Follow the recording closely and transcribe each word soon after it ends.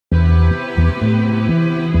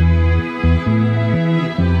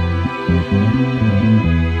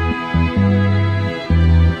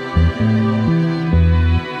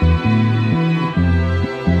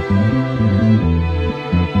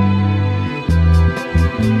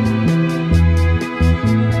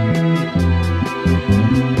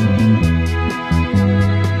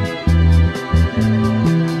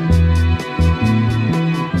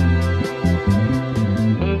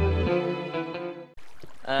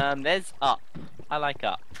There's up. I like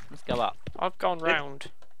up. Let's go up. I've gone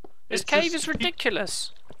round. This cave is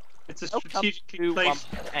ridiculous. It's a strategically placed.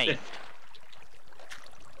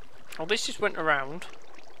 Oh, this just went around.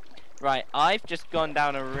 Right, I've just gone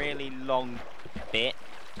down a really long bit,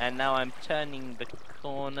 and now I'm turning the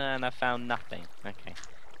corner, and I found nothing. Okay.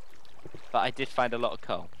 But I did find a lot of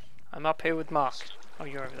coal. I'm up here with Mark. Oh,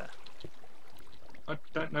 you're over there. I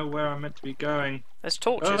don't know where I'm meant to be going. There's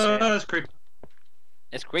torches here. There's creep.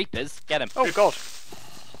 There's creepers. Get him. Oh god.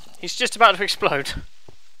 He's just about to explode.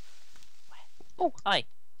 Oh, hi.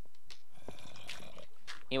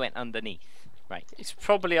 He went underneath. Right. He's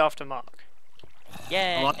probably after Mark.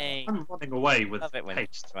 Yay! Well, I'm running away with Love it when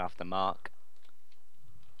haste. it's after Mark.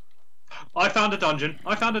 I found a dungeon.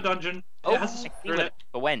 I found a dungeon. Oh, It I has a see secret in where it.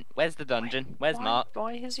 it went. Where's the dungeon? Where's Mark?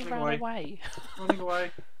 Why has he Running ran away. away? Running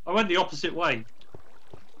away. I went the opposite way.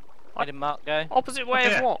 Where did Mark go? Opposite way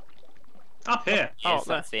Okay. of what? Up here. Yes,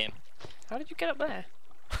 there. I see him. How did you get up there?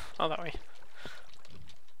 Oh, that way.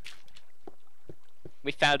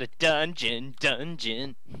 We found a dungeon.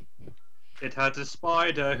 It had a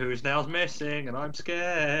spider whose now missing, and I'm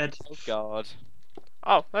scared. Oh god.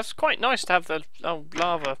 Oh, that's quite nice to have the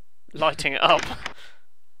lava lighting it up.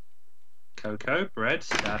 Cocoa, bread,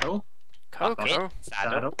 saddle, Cocoa.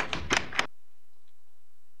 Saddle.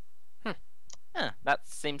 That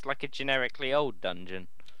seems like a generically old dungeon.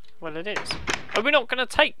 Well, it is. Are we not going to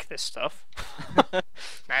take this stuff? Nah,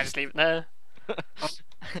 just leave it there.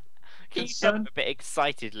 Can you get a bit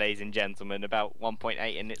excited, ladies and gentlemen, about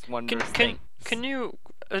 1.8 and its wondrous things? Can you,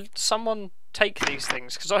 someone take these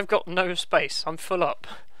things? Because I've got no space. I'm full up.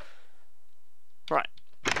 Right.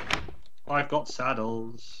 I've got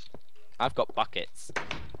saddles. I've got buckets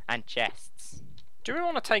and chests. Do we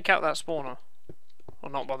want to take out that spawner? Or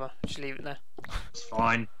not bother? Just leave it there. It's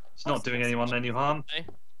fine. It's not doing anyone any harm.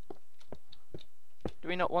 Do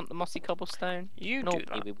we not want the mossy cobblestone? You Normally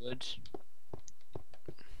do that. we would.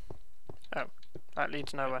 Oh, that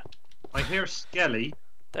leads nowhere. I hear a skelly,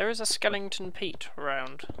 There is a Skellington Pete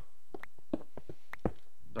around.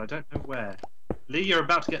 but I don't know where. Lee, you're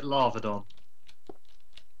about to get lavaed on.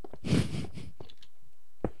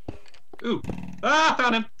 Ooh! Ah!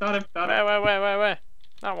 Found him! Found him! Found him! Where?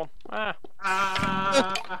 That one. Ah.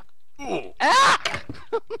 Ah! Ah!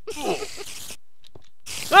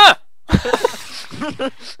 Ah!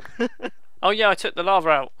 Oh yeah, I took the lava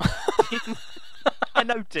out. I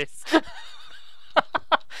noticed.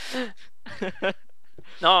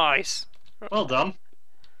 Nice. Well done.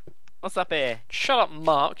 What's up here? Shut up,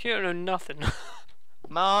 Mark. You don't know nothing.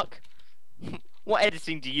 Mark, what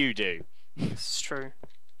editing do you do? This is true.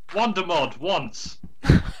 Wonder mod once.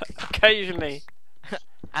 Occasionally.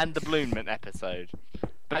 And the Bloomment episode.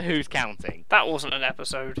 But who's counting? That wasn't an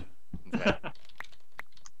episode.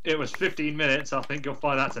 It was 15 minutes. I think you'll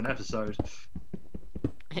find that's an episode.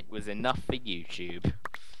 It was enough for YouTube.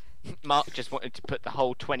 Mark just wanted to put the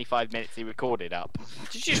whole 25 minutes he recorded up.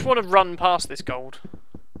 Did you just want to run past this gold?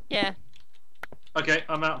 Yeah. Okay,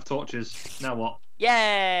 I'm out of torches. Now what?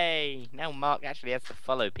 Yay! Now Mark actually has to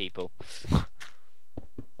follow people.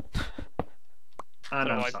 And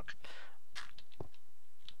No, I'm I- stuck.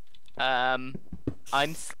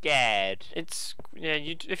 I'm scared. It's yeah.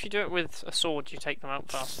 If you do it with a sword, you take them out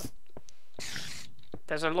faster.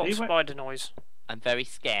 There's a lot of Leeway- spider noise. I'm very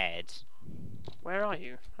scared. Where are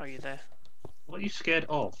you? Are you there? What are you scared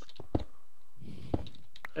of?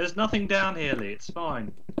 There's nothing down here, Lee. It's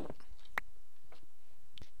fine.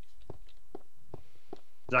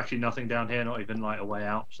 There's actually nothing down here, not even like a way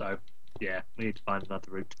out. So, yeah, we need to find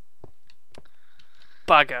another route.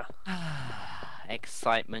 Bugger.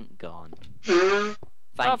 Excitement gone.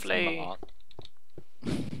 Lovely. Thanks, Mark.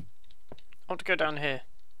 I want to go down here.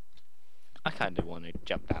 I kind of want to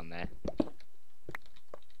jump down there.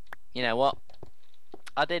 You know what?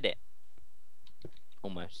 I did it.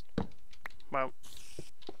 Almost. Well,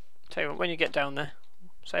 tell you what, when you get down there,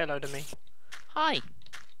 say hello to me. Hi,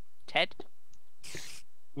 Ted.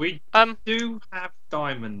 We do have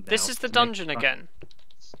diamond now. This is the to make dungeon fun- again,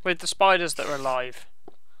 with the spiders that are alive,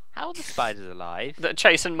 How are the spiders alive? that are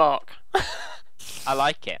chasing Mark. I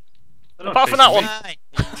like it. They're not Apart from chasing that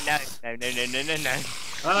me. one. No.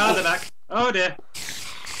 Ah, they're back. Oh dear.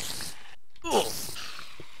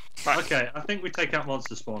 Right. Okay, I think we take out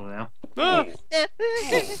monster spawner now. Ah!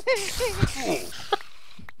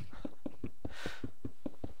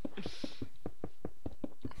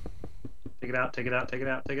 Take it out, take it out, take it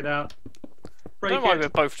out, take it out. Break Don't worry, it. we're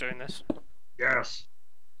both doing this. Yes.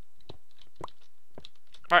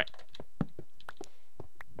 Right.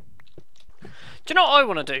 Do you know what I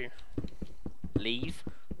want to do? Leave.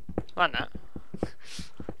 Like that.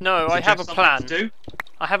 No, I Suggest have a something plan. to do?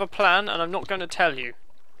 I have a plan, and I'm not going to tell you.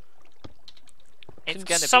 It's Can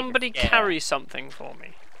gonna somebody be the scare. carry something for me?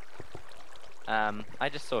 I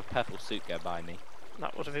just saw a purple suit go by me.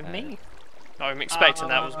 That would have been me. No, I'm expecting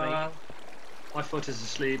that was me. My foot is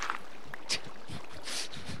asleep.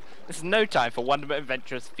 There's no time for Wonderment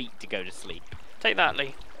Adventurer's feet to go to sleep. Take that,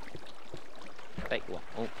 Lee. Take what?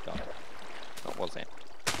 Oh god. What was it?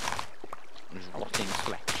 It was rotting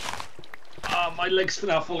flesh. Ah, my leg's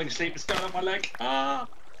now falling asleep. It's going on my leg. Ah.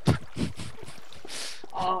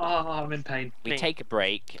 Ah, I'm in pain. We Me. take a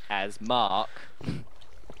break as Mark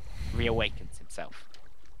reawakens himself.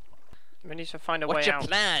 We need to find a What's way your out.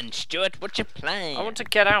 plan, Stuart? What's your plan? I want to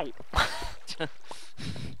get out.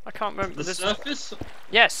 I can't remember The this. surface?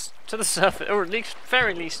 Yes, to the surface, or at least,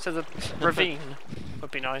 very least, to the ravine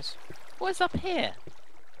would be nice. What's up here?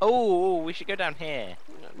 Oh, we should go down here.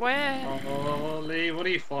 Where? Oh, Lee, what are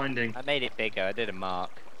you finding? I made it bigger. I did a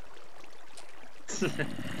mark.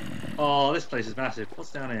 Oh, this place is massive.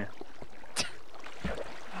 What's down here?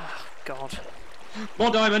 God.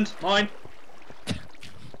 More diamond. Mine.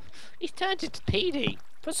 He's turned into Petey.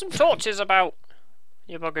 Put some torches about,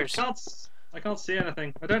 you buggers. I can't see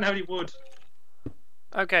anything. I don't have any wood.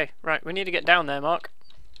 Okay, right, we need to get down there, Mark.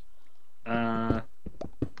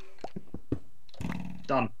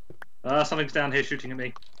 Done. Something's down here shooting at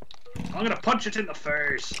me. I'm gonna punch it in the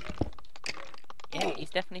face. Yeah, he's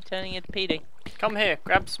definitely turning into Petey. Come here,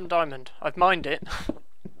 grab some diamond. I've mined it.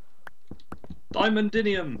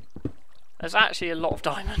 Diamondinium. There's actually a lot of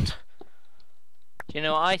diamond. Do you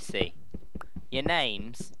know what I see? Your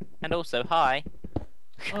names, and also hi.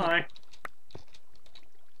 Hi.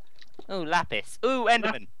 Oh, Lapis. Ooh,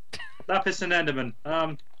 Enderman. Lapis and Enderman.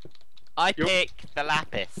 I You're- pick the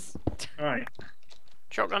Lapis. Alright.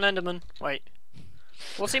 Shotgun Enderman. Wait.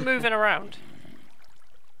 What's he moving around?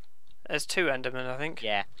 There's 2 Endermen, I think.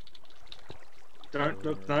 Yeah. Don't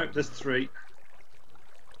look. No, there's 3.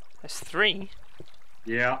 There's 3.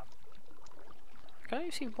 Yeah. Can I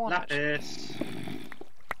see 1? actually? Lapis.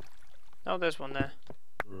 Oh, there's one there.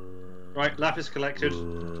 Right, Lapis collected.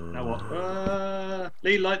 Now what?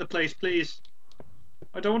 Lee, light the place, please.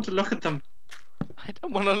 I don't want to look at them. I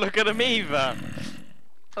don't want to look at them either.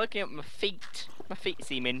 Looking at my feet. My feet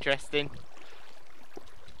seem interesting.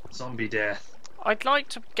 Zombie death. I'd like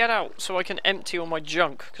to get out so I can empty all my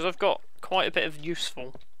junk, because I've got quite a bit of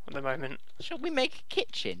useful at the moment. Shall we make a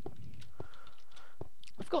kitchen?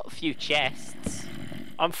 I've got a few chests.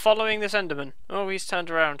 I'm following this Enderman. Oh, he's turned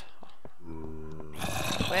around.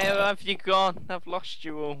 Where have you gone? I've lost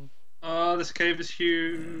you all. Oh, this cave is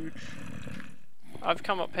huge. I've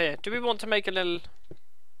come up here. Do we want to make a little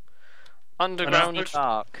underground? Enough.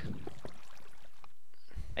 Dark.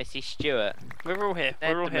 I see Stuart. We're all here.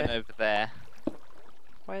 We're all Enderman here. over there.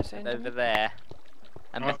 Where's the And over Enderman? there.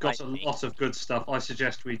 And I've got a behind me. lot of good stuff. I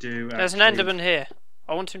suggest we do. There's an actually- Enderman here.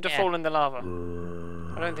 I want him to Yeah. fall in the lava.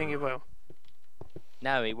 I don't think he will.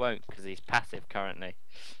 No, he won't, because he's passive currently.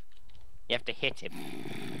 You have to hit him.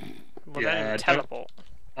 Well, Yeah, then don't- teleport.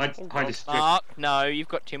 I'd Oh, highly God. suggest. Mark, no, you've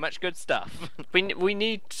got too much good stuff. We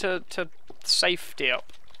need to safety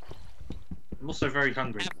up. I'm also very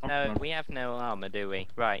hungry. No, we have no armor, do we?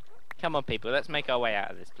 Right. Come on, people, let's make our way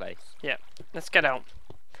out of this place. Let's get out.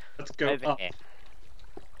 Let's go Over up. here.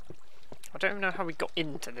 I don't even know how we got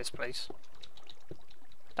into this place.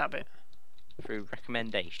 That bit. Through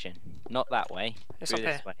recommendation. Not that way. It's through up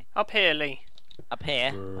this here. way. Up here, Lee. Up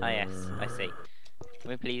here? Ah, yes, I see. Can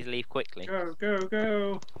we please leave quickly? Go, go,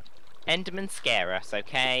 go. Endermen scare us,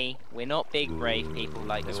 okay? We're not big, brave people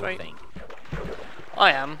like This you way. think.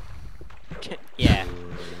 I am. Yeah.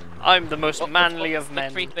 I'm the most What- manly what of was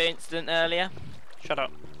men. the victory incident earlier? Shut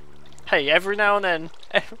up. Hey, every now and then.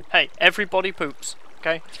 Hey, everybody poops.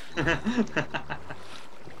 Okay. I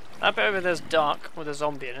bet over there's dark with a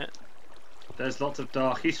zombie in it. There's lots of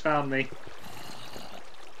dark. He's found me.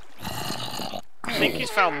 I think he's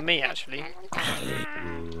found me actually.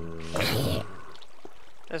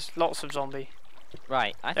 There's lots of zombie.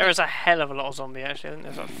 Right, I There think is a hell of a lot of zombie actually. I think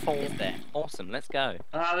there's like 4. is there. Awesome, let's go.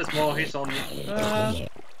 Ah, there's more. He's on me.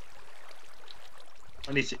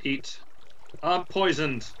 I need to eat. I'm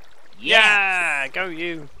poisoned. Yeah, go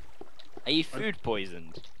you. Are you food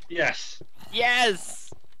poisoned? Yes.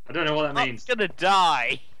 Yes! I don't know what that Mark's means. gonna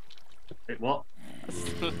die. Wait, what?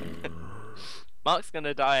 Mark's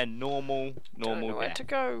gonna die a normal Don't know where death. to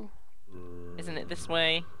go. Isn't it this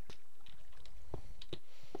way?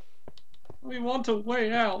 We want a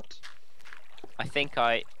way out. I think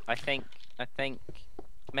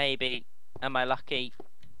maybe. Am I lucky?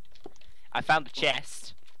 I found the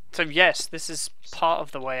chest. So yes, this is part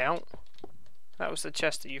of the way out. That was the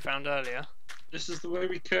chest that you found earlier. This is the way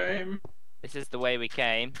we came. This is the way we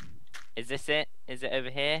came. Is this it? Is it over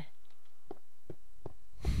here?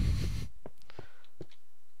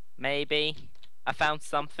 Maybe. I found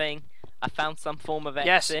something. I found some form of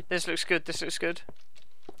Yes, exit. this looks good. This looks good.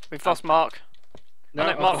 We've lost Mark.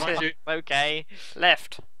 No, no, Mark's behind here. you. Okay.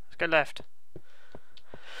 Left. Let's go left.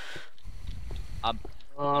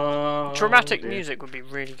 Oh, Dramatic dear. music would be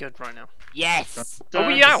really good right now. Yes. Are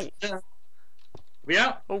we out? We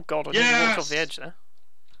out? Oh god, I nearly walked off the Yes! edge there.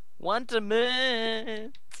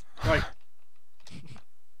 Wonderment. Right.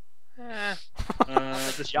 Eh.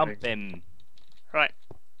 This Jump way. him. Right.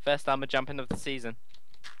 First armor jumping of the season.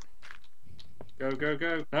 Go, go,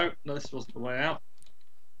 go. No, this wasn't the way out.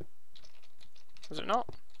 Was it not?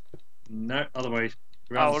 No, other way.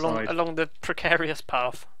 Around Oh, the side. along the precarious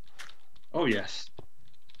path. Oh, yes.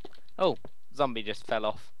 Oh, zombie just fell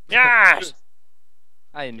off. Yes!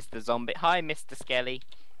 Hi, Mr. Zombie. Hi, Mr. Skelly.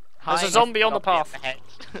 There's Hi, a zombie Mr. on the path. ahead.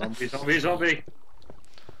 Zombie, zombie, zombie.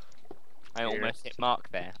 I almost hit Mark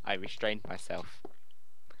there. I restrained myself.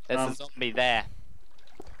 There's a zombie there.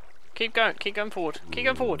 Keep going forward. Keep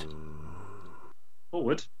going forward.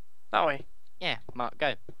 Forward. That way. Yeah, Mark,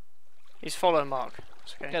 go. He's following Mark.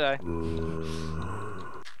 It's okay. Go.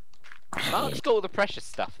 Mark's got all the precious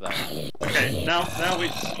stuff though. Okay, now we.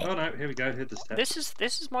 Oh no, here we go. Hit the steps.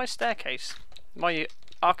 This is my staircase. My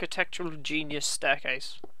architectural genius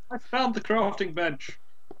staircase. I found the crafting bench.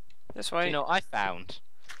 This Do way. you know what I found?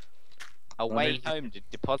 A Well, way maybe- home to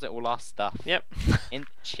deposit all our stuff. Yep. In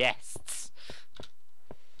chests.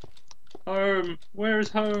 Home. Where is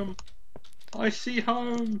home? I see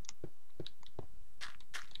home.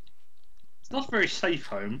 It's not a very safe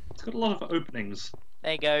home. It's got a lot of openings.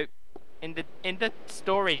 There you go. In the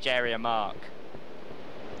storage area, Mark.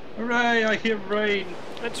 Hooray! I hear rain.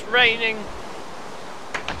 It's raining.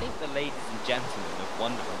 I think the ladies and gentlemen of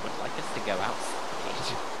Wonderland would like us to go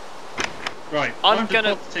outside. Right. I'm time to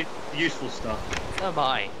gonna- take the useful stuff. So am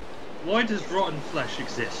I. Why does rotten flesh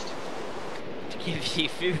exist? To give you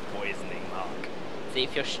food poisoning, Mark. See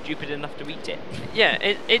if you're stupid enough to eat it. Yeah,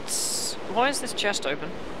 it's... Why is this chest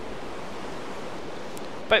open?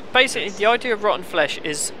 But basically, the idea of rotten flesh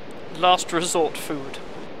is last resort food.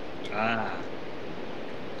 Ah.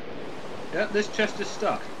 Yeah, this chest is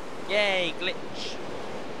stuck. Yay, glitch.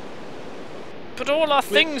 But all our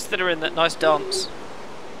things that are in that nice dance.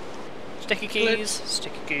 Sticky Glitch. keys,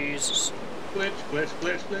 sticky keys. Glitch, glitch,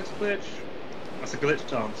 glitch, glitch, glitch. That's a glitch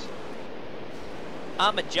dance.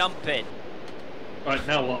 I'm a jumping. Right,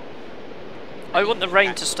 now what? I want the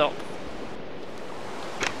rain to stop.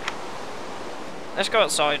 Let's go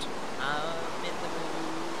outside. I'm in the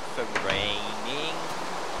mood for raining.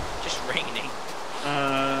 Just raining.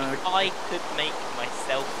 I could make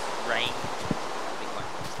myself rain. That'd be quite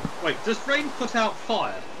nice. Wait, does rain put out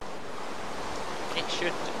fire? It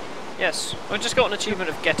should. Yes, I just got an achievement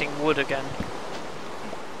of getting wood again.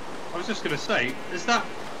 I was just going to say, is that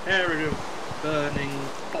area of burning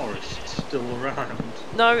forest still around?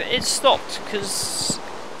 No, it stopped because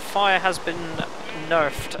fire has been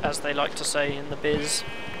nerfed, as they like to say in the biz.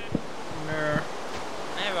 No.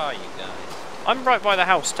 Where are you guys? I'm right by the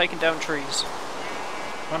house, taking down trees.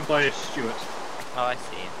 I'm by Stuart. Oh, I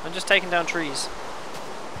see. I'm just taking down trees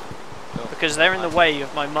Cool. because they're in the way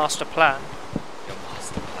of my master plan. Your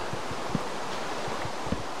master plan.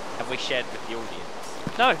 Have we shared with the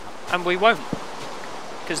audience? No, and we won't,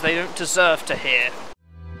 because they don't deserve to hear.